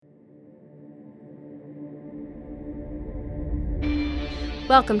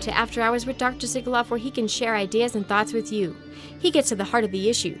Welcome to After Hours with Dr. Sigaloff, where he can share ideas and thoughts with you. He gets to the heart of the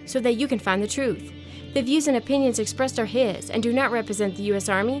issue so that you can find the truth. The views and opinions expressed are his and do not represent the U.S.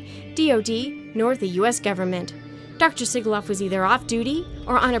 Army, DoD, nor the U.S. government. Dr. Sigaloff was either off duty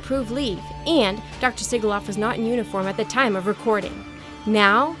or on approved leave, and Dr. Sigaloff was not in uniform at the time of recording.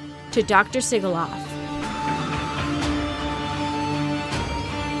 Now, to Dr. Sigaloff.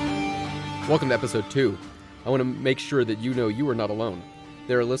 Welcome to episode 2. I want to make sure that you know you are not alone.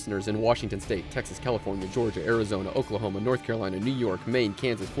 There are listeners in Washington State, Texas, California, Georgia, Arizona, Oklahoma, North Carolina, New York, Maine,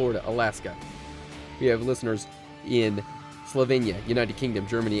 Kansas, Florida, Alaska. We have listeners in Slovenia, United Kingdom,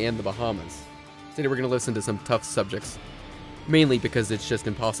 Germany, and the Bahamas. Today we're going to listen to some tough subjects, mainly because it's just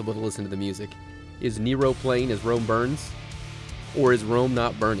impossible to listen to the music. Is Nero playing as Rome burns? Or is Rome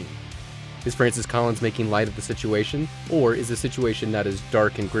not burning? Is Francis Collins making light of the situation? Or is the situation not as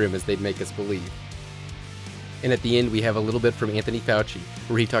dark and grim as they'd make us believe? And at the end, we have a little bit from Anthony Fauci,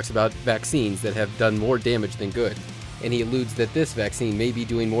 where he talks about vaccines that have done more damage than good. And he alludes that this vaccine may be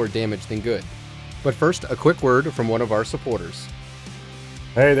doing more damage than good. But first, a quick word from one of our supporters.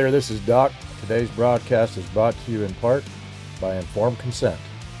 Hey there, this is Doc. Today's broadcast is brought to you in part by informed consent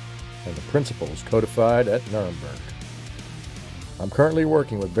and the principles codified at Nuremberg. I'm currently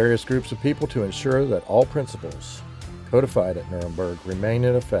working with various groups of people to ensure that all principles codified at Nuremberg remain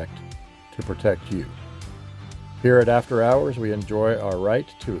in effect to protect you. Here at After Hours, we enjoy our right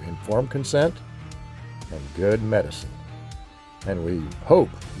to informed consent and good medicine. And we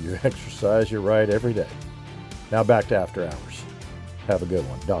hope you exercise your right every day. Now back to After Hours. Have a good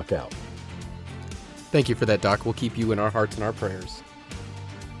one. Doc out. Thank you for that, Doc. We'll keep you in our hearts and our prayers.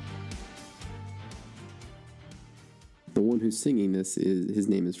 The one who's singing this, his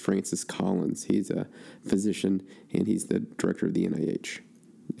name is Francis Collins. He's a physician, and he's the director of the NIH.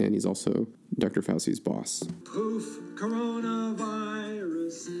 And he's also Dr. Fauci's boss. Poof,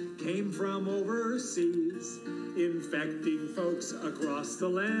 coronavirus came from overseas, infecting folks across the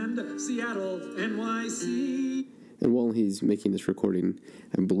land, Seattle, NYC. And while he's making this recording,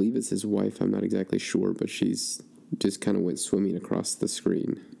 I believe it's his wife, I'm not exactly sure, but she's just kind of went swimming across the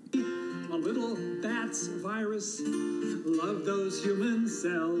screen. A little bat's virus, love those human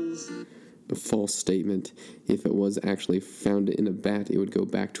cells. A false statement. If it was actually found in a bat, it would go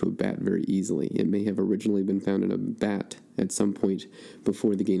back to a bat very easily. It may have originally been found in a bat at some point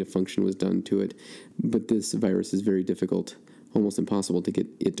before the gain of function was done to it, but this virus is very difficult, almost impossible to get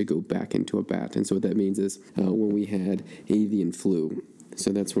it to go back into a bat. And so what that means is when we had avian flu,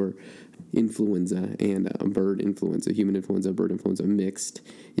 so that's where influenza and bird influenza, human influenza, bird influenza mixed,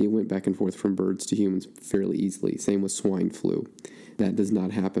 it went back and forth from birds to humans fairly easily. Same with swine flu. That does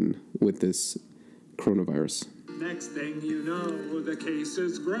not happen with this coronavirus. Next thing you know, the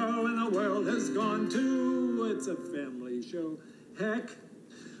cases grow and the world has gone to, it's a family show. Heck,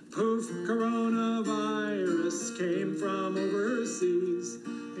 poof, coronavirus came from overseas,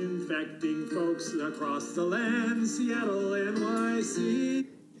 infecting folks across the land, Seattle, NYC.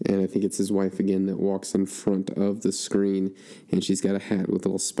 And I think it's his wife again that walks in front of the screen, and she's got a hat with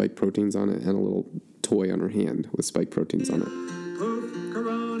little spike proteins on it and a little toy on her hand with spike proteins on it. Poof,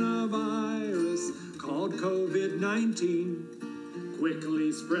 coronavirus called COVID-19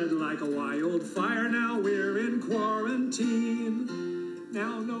 quickly spread like a wildfire. Now we're in quarantine.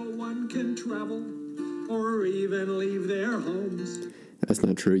 Now no one can travel or even leave their homes. That's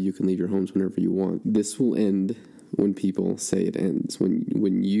not true. You can leave your homes whenever you want. This will end when people say it ends.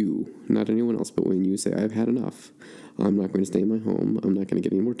 When you, not anyone else, but when you say, I've had enough. I'm not going to stay in my home. I'm not going to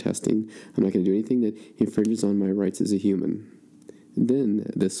get any more testing. I'm not going to do anything that infringes on my rights as a human. Then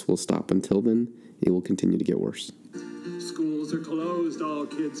this will stop. Until then, it will continue to get worse. Schools are closed. All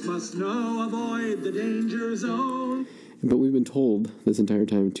kids must know. Avoid the danger zone. But we've been told this entire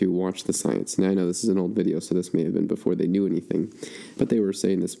time to watch the science. Now, I know this is an old video, so this may have been before they knew anything. But they were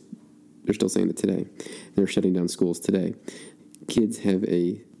saying this. They're still saying it today. They're shutting down schools today. Kids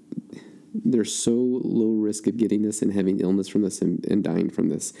they're so low risk of getting this and having illness from this and dying from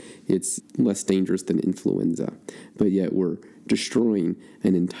this. It's less dangerous than influenza. But yet we're destroying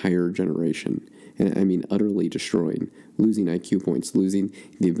an entire generation. And I mean utterly destroying. Losing IQ points. Losing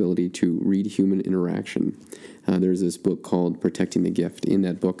the ability to read human interaction. There's this book called Protecting the Gift. In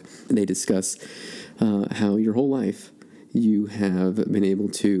that book, they discuss how your whole life you have been able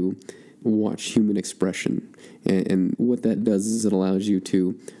to watch human expression. And what that does is it allows you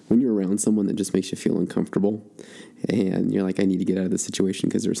to, when you're around someone that just makes you feel uncomfortable, and you're like, I need to get out of this situation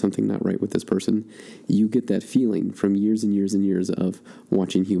because there's something not right with this person, you get that feeling from years and years and years of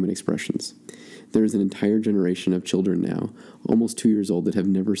watching human expressions. There's an entire generation of children now, almost 2 years old, that have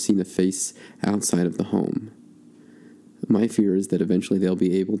never seen a face outside of the home. My fear is that eventually they'll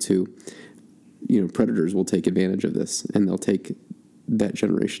be able to, predators will take advantage of this, and they'll take that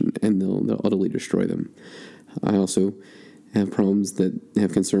generation and they'll utterly destroy them. I also have concerns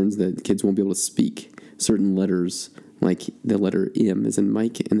that kids won't be able to speak certain letters, like the letter M as in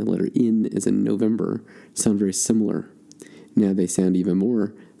Mike and the letter N as in November, sound very similar. Now they sound even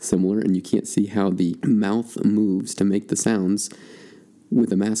more similar, and you can't see how the mouth moves to make the sounds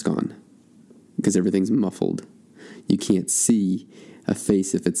with a mask on because everything's muffled. You can't see a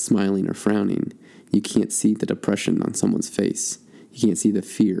face if it's smiling or frowning. You can't see the depression on someone's face. You can't see the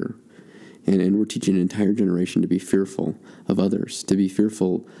fear. And we're teaching an entire generation to be fearful of others, to be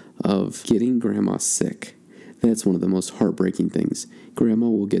fearful of getting grandma sick. That's one of the most heartbreaking things. Grandma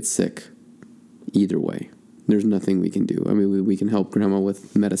will get sick either way. There's nothing we can do. I mean, we can help grandma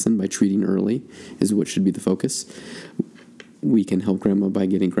with medicine by treating early, is what should be the focus. We can help grandma by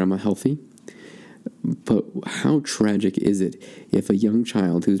getting grandma healthy. But how tragic is it if a young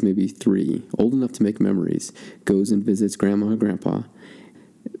child who's maybe 3, old enough to make memories, goes and visits grandma or grandpa,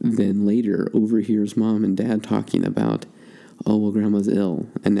 then later overhears mom and dad talking about, oh, well, grandma's ill,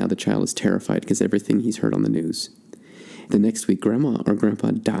 and now the child is terrified because everything he's heard on the news. The next week, grandma or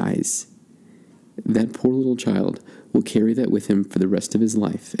grandpa dies. That poor little child will carry that with him for the rest of his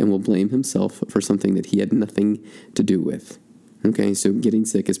life and will blame himself for something that he had nothing to do with. Okay, so getting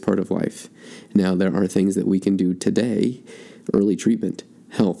sick is part of life. Now, there are things that we can do today: early treatment,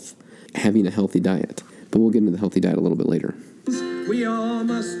 health, having a healthy diet. But we'll get into the healthy diet a little bit later. We all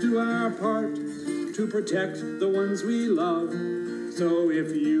must do our part to protect the ones we love. So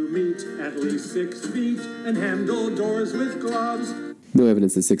if you meet at least 6 feet and handle doors with gloves. No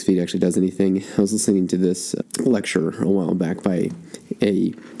evidence that 6 feet actually does anything. I was listening to this lecture a while back by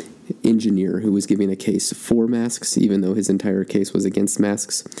a engineer who was giving a case for masks, even though his entire case was against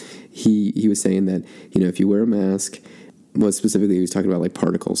masks. He was saying that, if you wear a mask, well, specifically he was talking about like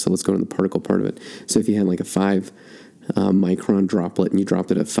particles. So let's go to the particle part of it. So if you had like a 5 micron droplet and you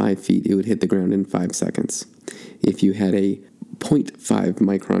dropped it at 5 feet, it would hit the ground in 5 seconds. If you had a 0.5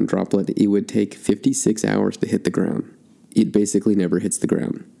 micron droplet, it would take 56 hours to hit the ground. It basically never hits the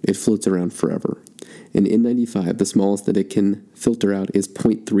ground. It floats around forever. An N95, the smallest that it can filter out, is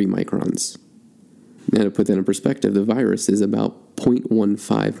 0.3 microns. Now, to put that in perspective, the virus is about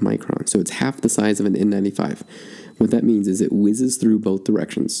 0.15 microns, so it's half the size of an N95. What that means is it whizzes through both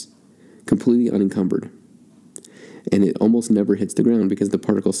directions, completely unencumbered. And it almost never hits the ground because the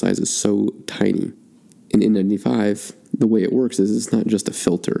particle size is so tiny. In N95, the way it works is it's not just a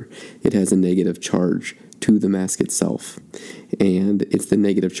filter. It has a negative charge to the mask itself. And it's the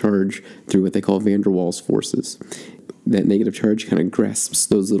negative charge through what they call van der Waals forces. That negative charge kind of grasps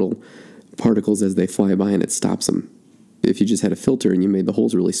those little particles as they fly by and it stops them. If you just had a filter and you made the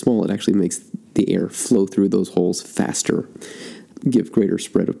holes really small, it actually makes the air flow through those holes faster, give greater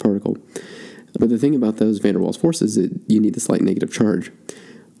spread of particle. But the thing about those van der Waals forces is you need the slight negative charge.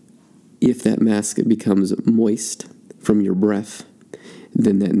 If that mask becomes moist from your breath,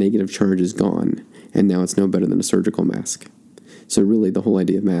 then that negative charge is gone, and now it's no better than a surgical mask. So really the whole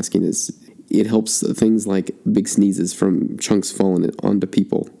idea of masking is it helps things like big sneezes from chunks falling onto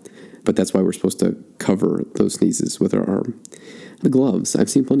people, but that's why we're supposed to cover those sneezes with our arm. The gloves, I've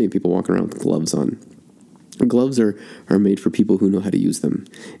seen plenty of people walking around with gloves on. Gloves are made for people who know how to use them.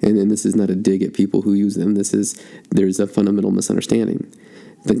 And this is not a dig at people who use them. There's a fundamental misunderstanding.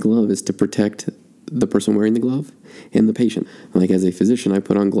 The glove is to protect the person wearing the glove and the patient. Like as a physician, I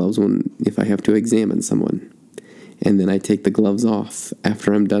put on gloves if I have to examine someone. And then I take the gloves off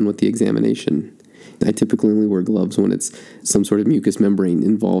after I'm done with the examination. I typically only wear gloves when it's some sort of mucous membrane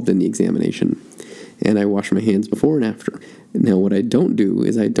involved in the examination. And I wash my hands before and after. Now, what I don't do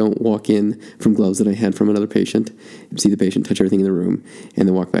is I don't walk in from gloves that I had from another patient, see the patient, touch everything in the room, and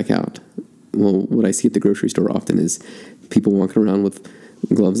then walk back out. Well, what I see at the grocery store often is people walking around with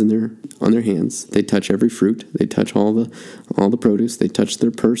gloves on their hands. They touch every fruit. They touch all the produce. They touch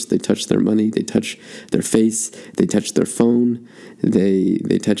their purse. They touch their money. They touch their face. They touch their phone. They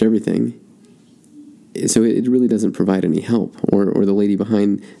touch everything. So it really doesn't provide any help. Or the lady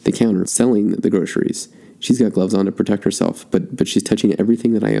behind the counter selling the groceries, she's got gloves on to protect herself, but she's touching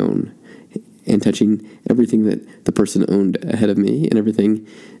everything that I own and touching everything that the person owned ahead of me and everything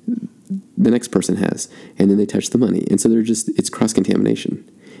the next person has. And then they touch the money. And so it's cross-contamination.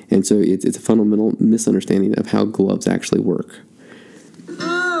 And so it's a fundamental misunderstanding of how gloves actually work.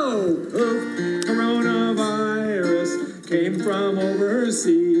 Oh, poof, coronavirus came from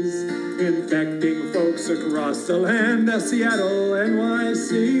overseas, infecting folks across the land of Seattle,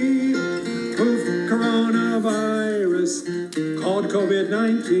 NYC. Poof, coronavirus called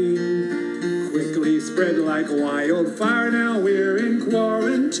COVID-19. Quick quickly spread like wildfire. Now we're in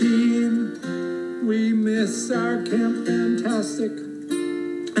quarantine. We miss our Camp Fantastic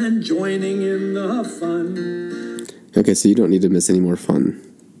and joining in the fun. Okay, so you don't need to miss any more fun.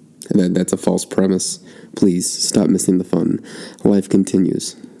 That's a false premise. Please stop missing the fun. Life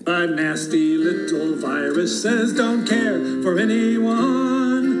continues. A nasty little virus says don't care for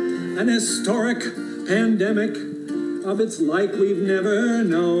anyone. An historic pandemic of its like we've never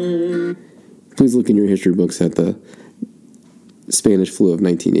known. Please look in your history books at the Spanish flu of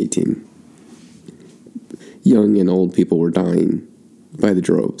 1918. Young and old people were dying by the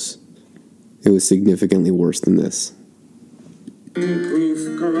droves. It was significantly worse than this.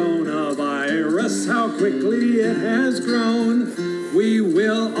 Proof coronavirus, how quickly it has grown. We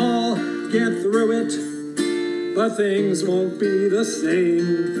will all get through it, but things won't be the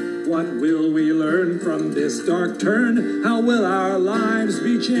same. What will we learn from this dark turn? How will our lives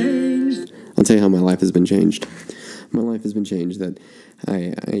be changed? I'll tell you how my life has been changed. My life has been changed that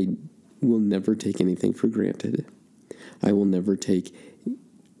I will never take anything for granted. I will never take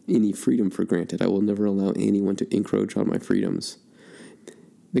any freedom for granted. I will never allow anyone to encroach on my freedoms.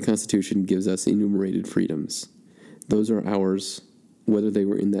 The Constitution gives us enumerated freedoms. Those are ours, whether they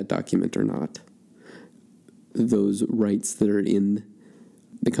were in that document or not. Those rights that are in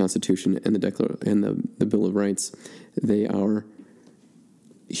the Constitution and the Bill of Rights, they are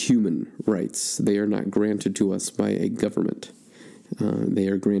human rights. They are not granted to us by a government. They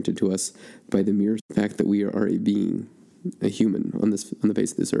are granted to us by the mere fact that we are a being, a human on the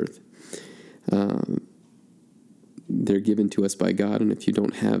face of this earth. They're given to us by God, and if you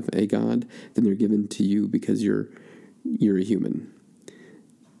don't have a God, then they're given to you because you're a human.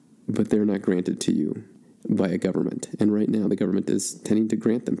 But they're not granted to you by a government. And right now, the government is tending to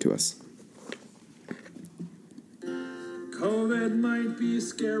grant them to us. COVID might be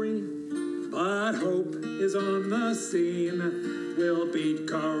scary, but hope is on the scene. We'll beat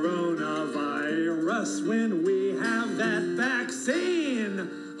coronavirus when we have that vaccine.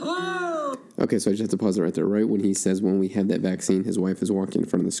 Oh! Okay, so I just have to pause it right there. Right when he says when we have that vaccine, his wife is walking in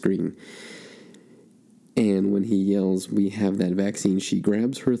front of the screen. And when he yells, we have that vaccine, she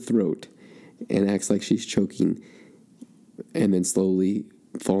grabs her throat and acts like she's choking and then slowly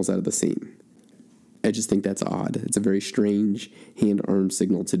falls out of the scene. I just think that's odd. It's a very strange hand-arm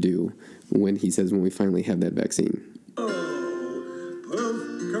signal to do when he says when we finally have that vaccine.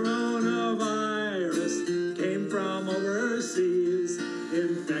 Coronavirus came from overseas,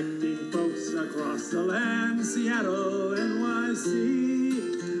 infecting folks across the land, Seattle, NYC.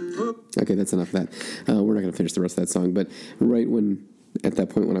 Okay, that's enough of that. We're not going to finish the rest of that song, but right at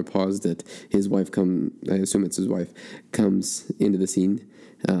that point when I paused it, his wife I assume it's his wife, comes into the scene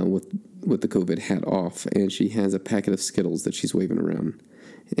with the COVID hat off, and she has a packet of Skittles that she's waving around.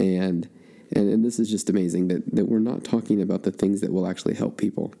 And this is just amazing that we're not talking about the things that will actually help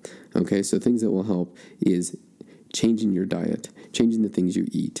people. Okay, so things that will help is changing your diet, changing the things you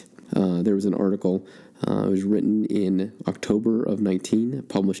eat. There was an article, it was written in October of 19,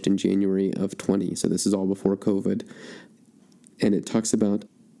 published in January of 20, so this is all before COVID, and it talks about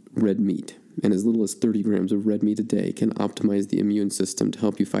red meat. And as little as 30 grams of red meat a day can optimize the immune system to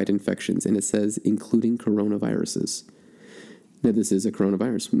help you fight infections, and it says including coronaviruses. Now, this is a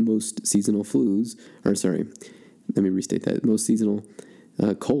coronavirus. Most seasonal most seasonal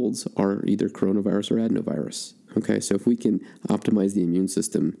colds are either coronavirus or adenovirus. Okay, so if we can optimize the immune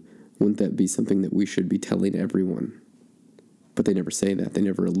system, wouldn't that be something that we should be telling everyone? But they never say that. They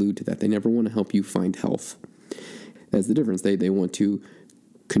never allude to that. They never want to help you find health. That's the difference. They want to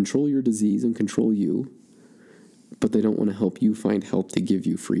control your disease and control you, but they don't want to help you find health to give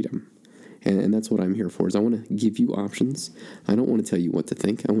you freedom. And that's what I'm here for, is I want to give you options. I don't want to tell you what to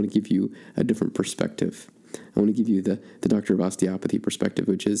think. I want to give you a different perspective. I want to give you the doctor of osteopathy perspective,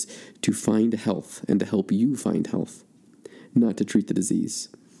 which is to find health and to help you find health, not to treat the disease.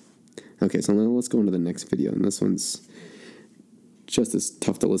 Okay, so now let's go into the next video, and this one's just as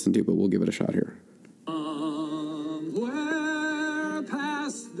tough to listen to, but we'll give it a shot here. We're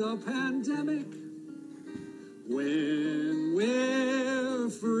past the pandemic when we're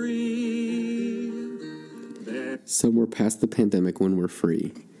free. Somewhere past the pandemic when we're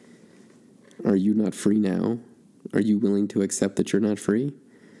free. Are you not free now? Are you willing to accept that you're not free?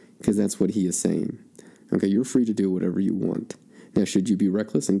 Because that's what he is saying. Okay, you're free to do whatever you want. Now, should you be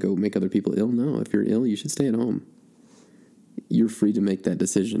reckless and go make other people ill? No, if you're ill, you should stay at home. You're free to make that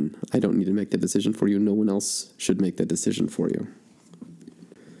decision. I don't need to make that decision for you. No one else should make that decision for you.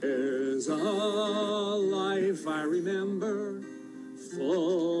 There's a life I remember,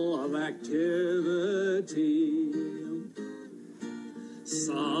 full of activity.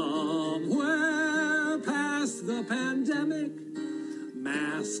 Somewhere past the pandemic,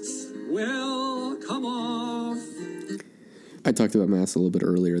 masks will come off. I talked about masks a little bit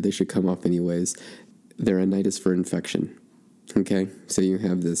earlier. They should come off anyways. They're a nidus for infection. Okay? So you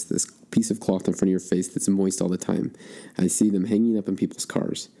have this piece of cloth in front of your face that's moist all the time. I see them hanging up in people's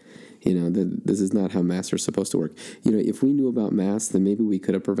cars. This is not how masks are supposed to work. If we knew about masks, then maybe we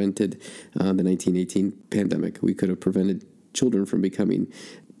could have prevented the 1918 pandemic. We could have prevented children from becoming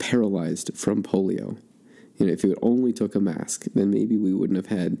paralyzed from polio. If it only took a mask, then maybe we wouldn't have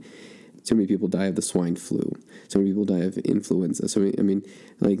had so many people die of the swine flu. So many people die of influenza.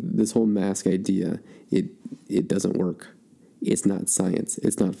 This whole mask idea, it doesn't work. It's not science.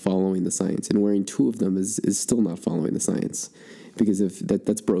 It's not following the science. And wearing two of them is still not following the science. Because if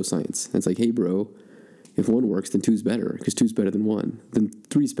that's bro science. It's like, hey, bro, if one works, then two's better. Because two's better than one. Then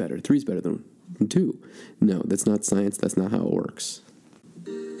three's better. Three's better than two. No, that's not science. That's not how it works.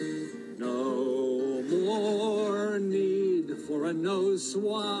 No more need for a nose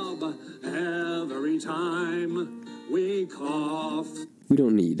swab every time we cough. We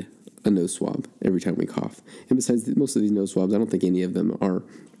don't need a nose swab every time we cough. And besides, most of these nose swabs, I don't think any of them are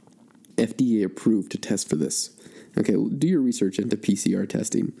FDA approved to test for this. Okay, do your research into PCR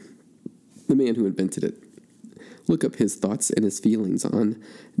testing. The man who invented it. Look up his thoughts and his feelings on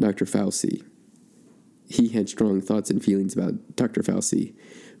Dr. Fauci. He had strong thoughts and feelings about Dr. Fauci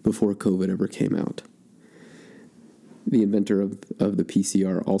before COVID ever came out. The inventor of the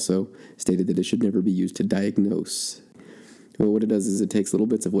PCR also stated that it should never be used to diagnose. Well, what it does is it takes little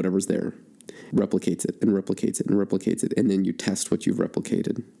bits of whatever's there, replicates it, and replicates it, and replicates it, and then you test what you've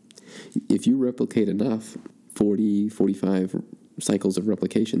replicated. If you replicate enough, 40, 45 cycles of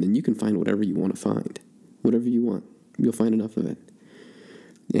replication, then you can find whatever you want to find. Whatever you want. You'll find enough of it.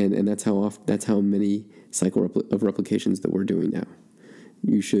 And that's how many cycle of replications that we're doing now.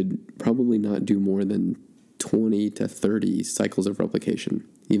 You should probably not do more than 20 to 30 cycles of replication.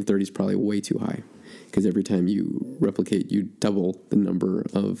 Even 30 is probably way too high. Because every time you replicate, you double the number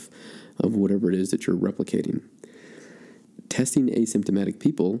of whatever it is that you're replicating. Testing asymptomatic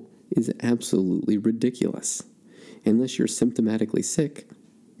people is absolutely ridiculous. Unless you're symptomatically sick,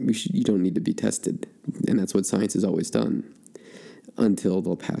 you don't need to be tested. And that's what science has always done until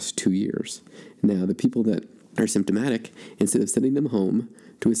the past 2 years. Now, the people that are symptomatic, instead of sending them home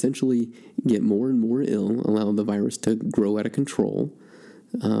to essentially get more and more ill, allow the virus to grow out of control,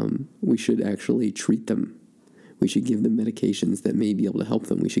 we should actually treat them. We should give them medications that may be able to help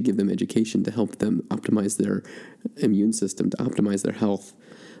them. We should give them education to help them optimize their immune system, to optimize their health.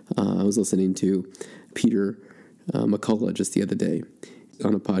 I was listening to Peter McCullough just the other day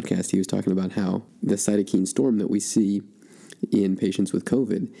on a podcast. He was talking about how the cytokine storm that we see in patients with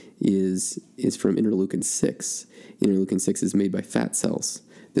COVID is from interleukin 6. Interleukin 6 is made by fat cells.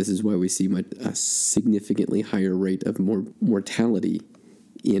 This is why we see a significantly higher rate of mortality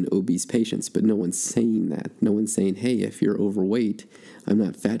in obese patients. But no one's saying that. No one's saying, hey, if you're overweight, I'm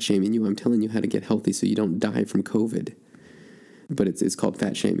not fat shaming you. I'm telling you how to get healthy so you don't die from COVID. But it's called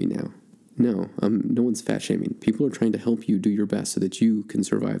fat shaming now. No one's fat shaming. People are trying to help you do your best so that you can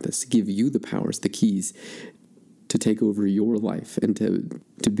survive this, give you the powers, the keys to take over your life and to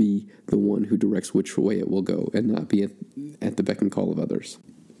be the one who directs which way it will go and not be at the beck and call of others.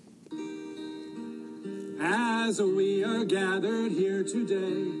 As we are gathered here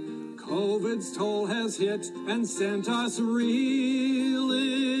today, COVID's toll has hit and sent us reeling.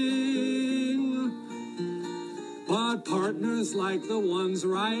 But partners like the ones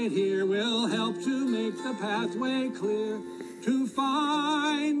right here will help to make the pathway clear to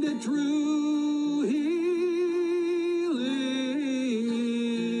find a true healing.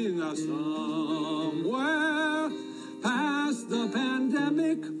 Somewhere past the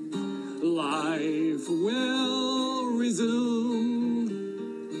pandemic, life will resume.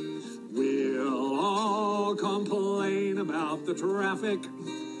 We'll all complain about the traffic,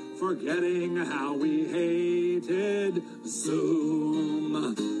 forgetting how we hated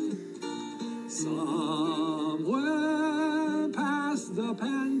Zoom. Somewhere past the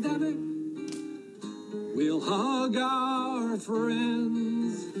pandemic, we'll hug our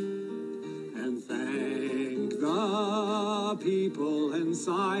friends and thank the people in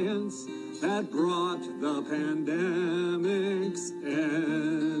science that brought the pandemic's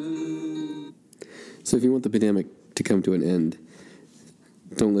end. So if you want the pandemic to come to an end,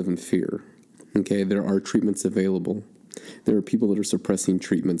 don't live in fear. Okay, there are treatments available. There are people that are suppressing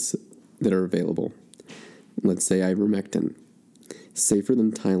treatments that are available. Let's say ivermectin. Safer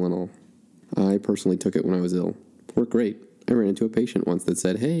than Tylenol. I personally took it when I was ill. Worked great. I ran into a patient once that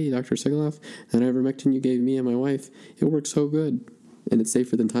said, hey, Dr. Sigaloff, that ivermectin you gave me and my wife, it works so good. And it's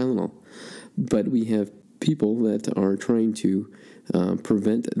safer than Tylenol. But we have people that are trying to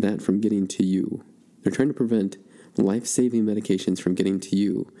prevent that from getting to you. They're trying to prevent life-saving medications from getting to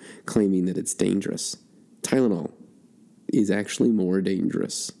you, claiming that it's dangerous. Tylenol is actually more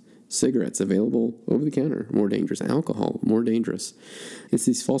dangerous. Cigarettes available over the counter, more dangerous. Alcohol, more dangerous. It's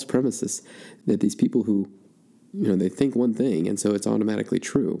these false premises that these people who, they think one thing, and so it's automatically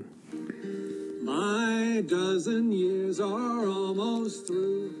true. My dozen years are almost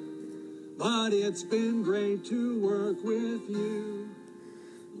through, but it's been great to work with you.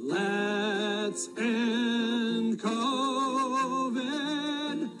 Let's end COVID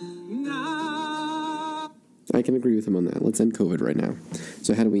now. I can agree with him on that. Let's end COVID right now.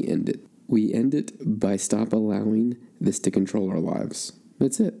 So how do we end it? We end it by stop allowing this to control our lives.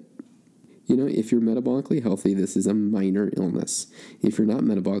 That's it. If you're metabolically healthy, this is a minor illness. If you're not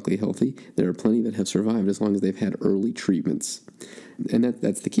metabolically healthy, there are plenty that have survived as long as they've had early treatments. And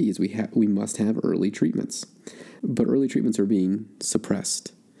that's the key, is we must have early treatments. But early treatments are being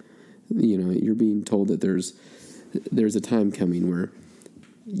suppressed. You're being told that there's a time coming where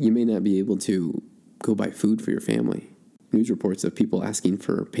you may not be able to go buy food for your family. News reports of people asking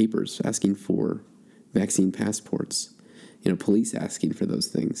for papers, asking for vaccine passports, police asking for those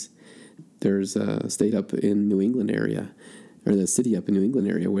things. There's a state up in New England area, or the city up in New England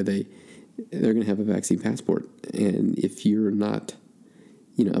area, where they're going to have a vaccine passport. And if you're not,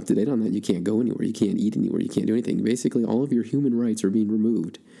 up to date on that, you can't go anywhere. You can't eat anywhere. You can't do anything. Basically, all of your human rights are being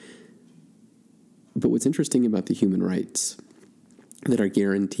removed. But what's interesting about the human rights that are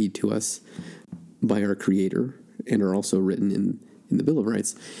guaranteed to us by our Creator and are also written in the Bill of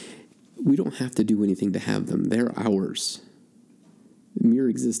Rights, we don't have to do anything to have them. They're ours. Mere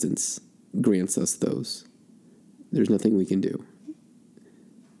existence grants us those. There's nothing we can do.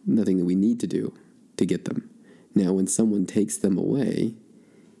 Nothing that we need to do to get them. Now, when someone takes them away,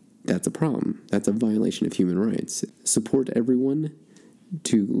 that's a problem. That's a violation of human rights. Support everyone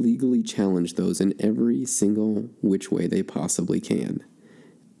to legally challenge those in every single which way they possibly can.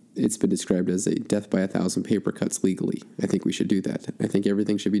 It's been described as a death by 1,000 paper cuts legally. I think we should do that. I think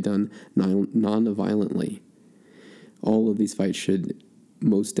everything should be done non-violently. All of these fights should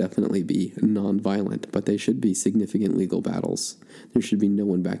most definitely be non-violent, but they should be significant legal battles. There should be no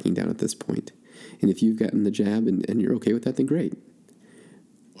one backing down at this point. And if you've gotten the jab and you're okay with that, then great.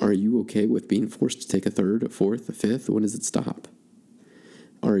 Are you okay with being forced to take a third, a fourth, a fifth? When does it stop?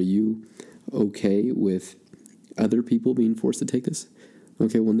 Are you okay with other people being forced to take this?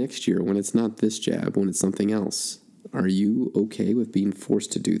 Okay, well, next year, when it's not this jab, when it's something else, are you okay with being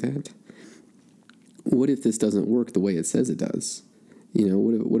forced to do that? What if this doesn't work the way it says it does?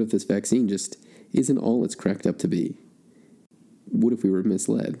 What if this vaccine just isn't all it's cracked up to be? What if we were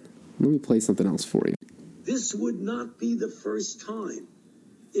misled? Let me play something else for you. This would not be the first time,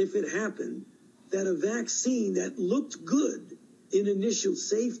 if it happened, that a vaccine that looked good in initial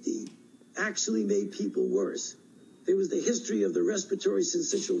safety actually made people worse. There was the history of the respiratory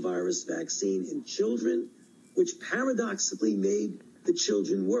syncytial virus vaccine in children, which paradoxically made the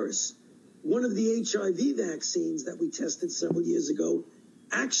children worse. One of the HIV vaccines that we tested several years ago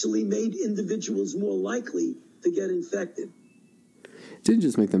actually made individuals more likely to get infected. It didn't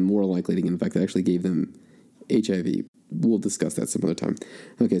just make them more likely to get infected, it actually gave them HIV. We'll discuss that some other time.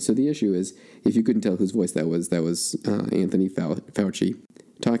 Okay, so the issue is, if you couldn't tell whose voice that was Anthony Fauci,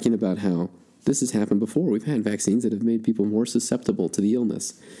 talking about how this has happened before. We've had vaccines that have made people more susceptible to the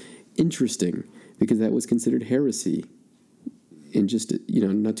illness. Interesting, because that was considered heresy in just,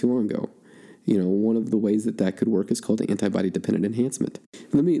 not too long ago. One of the ways that could work is called antibody-dependent enhancement.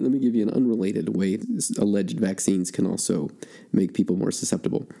 Let me give you an unrelated way alleged vaccines can also make people more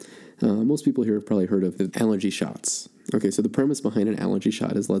susceptible. Most people here have probably heard of the allergy shots. Okay, so the premise behind an allergy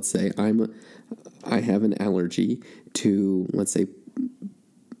shot is, let's say I have an allergy to, let's say,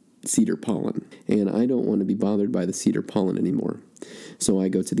 cedar pollen, and I don't want to be bothered by the cedar pollen anymore. So I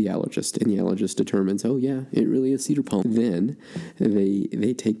go to the allergist, and the allergist determines, oh yeah, it really is cedar pollen. Then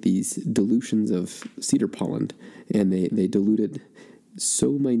they take these dilutions of cedar pollen, and they dilute it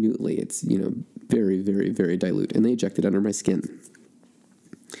so minutely, it's very, very, very dilute, and they inject it under my skin.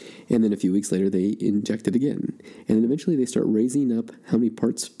 And then a few weeks later, they inject it again. And then eventually they start raising up how many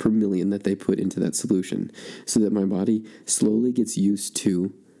parts per million that they put into that solution, so that my body slowly gets used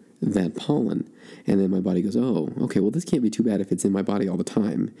to that pollen. And then my body goes, oh, okay, well, this can't be too bad if it's in my body all the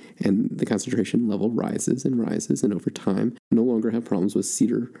time. And the concentration level rises, and over time, no longer have problems with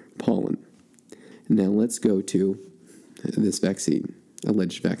cedar pollen. Now let's go to this vaccine,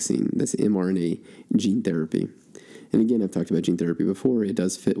 alleged vaccine, this mRNA gene therapy. And again, I've talked about gene therapy before. It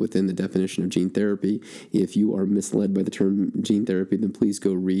does fit within the definition of gene therapy. If you are misled by the term gene therapy, then please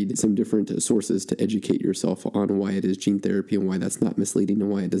go read some different sources to educate yourself on why it is gene therapy and why that's not misleading and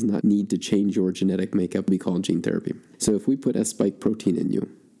why it does not need to change your genetic makeup to be called gene therapy. So if we put a spike protein in you,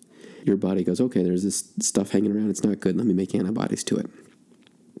 your body goes, okay, there's this stuff hanging around. It's not good. Let me make antibodies to it.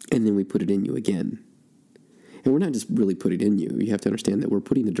 And then we put it in you again. And we're not just really putting it in you. You have to understand that we're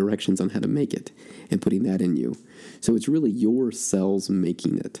putting the directions on how to make it and putting that in you. So it's really your cells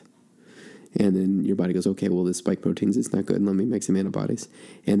making it. And then your body goes, okay, well, this spike proteins, it's not good. Let me make some antibodies.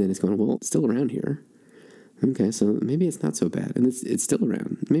 And then it's going, well, it's still around here. Okay, so maybe it's not so bad. And it's still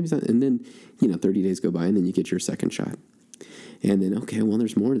around. Maybe it's not. And then, 30 days go by, and then you get your second shot. And then, okay, well,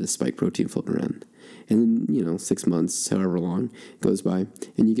 there's more of this spike protein floating around. And then, 6 months, however long, goes by,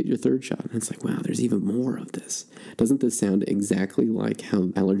 and you get your third shot. And it's like, wow, there's even more of this. Doesn't this sound exactly like how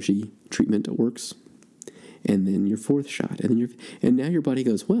allergy treatment works? And then your fourth shot. And now your body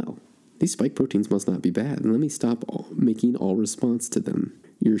goes, well, these spike proteins must not be bad. And let me stop making all response to them.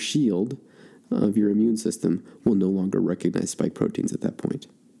 Your shield of your immune system will no longer recognize spike proteins at that point.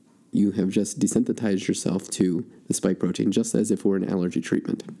 You have just desensitized yourself to the spike protein, just as if we're an allergy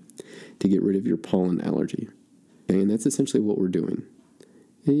treatment, to get rid of your pollen allergy. Okay, and that's essentially what we're doing.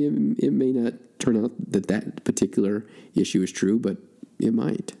 It may not turn out that particular issue is true, but it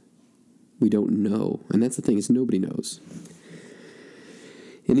might. We don't know. And that's the thing, is nobody knows.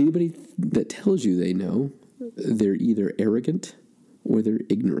 And anybody that tells you they know, they're either arrogant or they're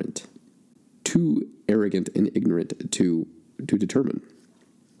ignorant. Too arrogant and ignorant to determine.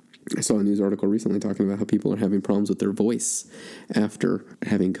 I saw a news article recently talking about how people are having problems with their voice after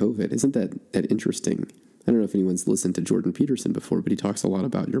having COVID. Isn't that interesting? I don't know if anyone's listened to Jordan Peterson before, but he talks a lot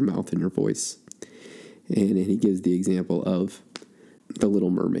about your mouth and your voice. And he gives the example of the Little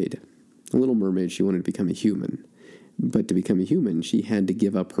Mermaid. The Little Mermaid, she wanted to become a human. But to become a human, she had to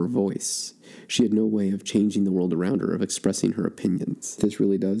give up her voice. She had no way of changing the world around her, of expressing her opinions. This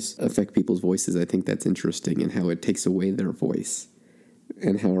really does affect people's voices. I think that's interesting, and how it takes away their voice.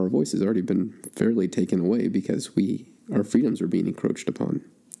 And how our voice has already been fairly taken away because our freedoms are being encroached upon.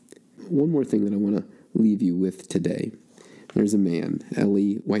 One more thing that I want to leave you with today. There's a man,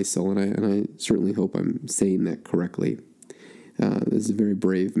 Elie Wiesel, and I certainly hope I'm saying that correctly. This is a very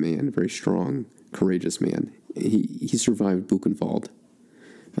brave man, a very strong, courageous man. He survived Buchenwald.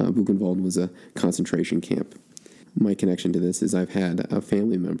 Buchenwald was a concentration camp. My connection to this is I've had a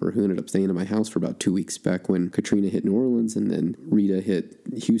family member who ended up staying in my house for about 2 weeks back when Katrina hit New Orleans and then Rita hit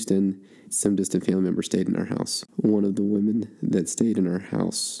Houston. Some distant family member stayed in our house. One of the women that stayed in our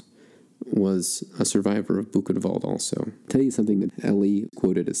house was a survivor of Buchenwald also. I'll tell you something that Elie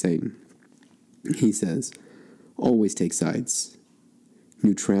quoted as saying. He says, "Always take sides.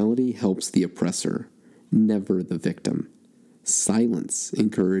 Neutrality helps the oppressor, never the victim. Silence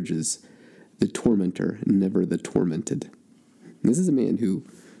encourages the tormentor, never the tormented." This is a man who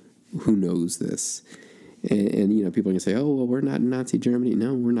knows this. And people are going to say, oh, well, we're not in Nazi Germany.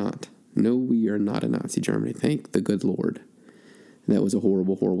 No, we're not. No, we are not in Nazi Germany. Thank the good Lord. That was a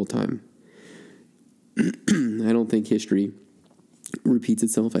horrible, horrible time. I don't think history repeats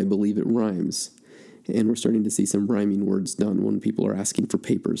itself. I believe it rhymes. And we're starting to see some rhyming words done when people are asking for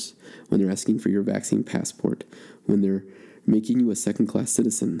papers, when they're asking for your vaccine passport, when they're making you a second-class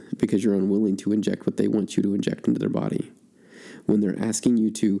citizen because you're unwilling to inject what they want you to inject into their body, when they're asking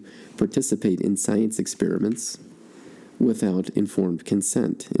you to participate in science experiments without informed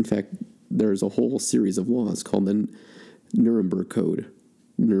consent. In fact, there's a whole series of laws called the Nuremberg Code.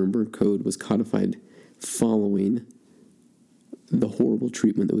 The Nuremberg Code was codified following the horrible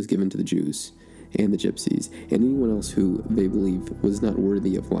treatment that was given to the Jews and the Gypsies and anyone else who they believe was not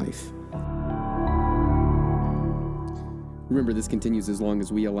worthy of life. Remember, this continues as long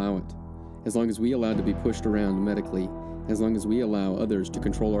as we allow it. As long as we allow to be pushed around medically, as long as we allow others to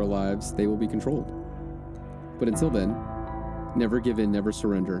control our lives, they will be controlled. But until then, never give in, never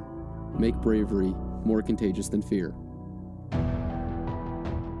surrender. Make bravery more contagious than fear.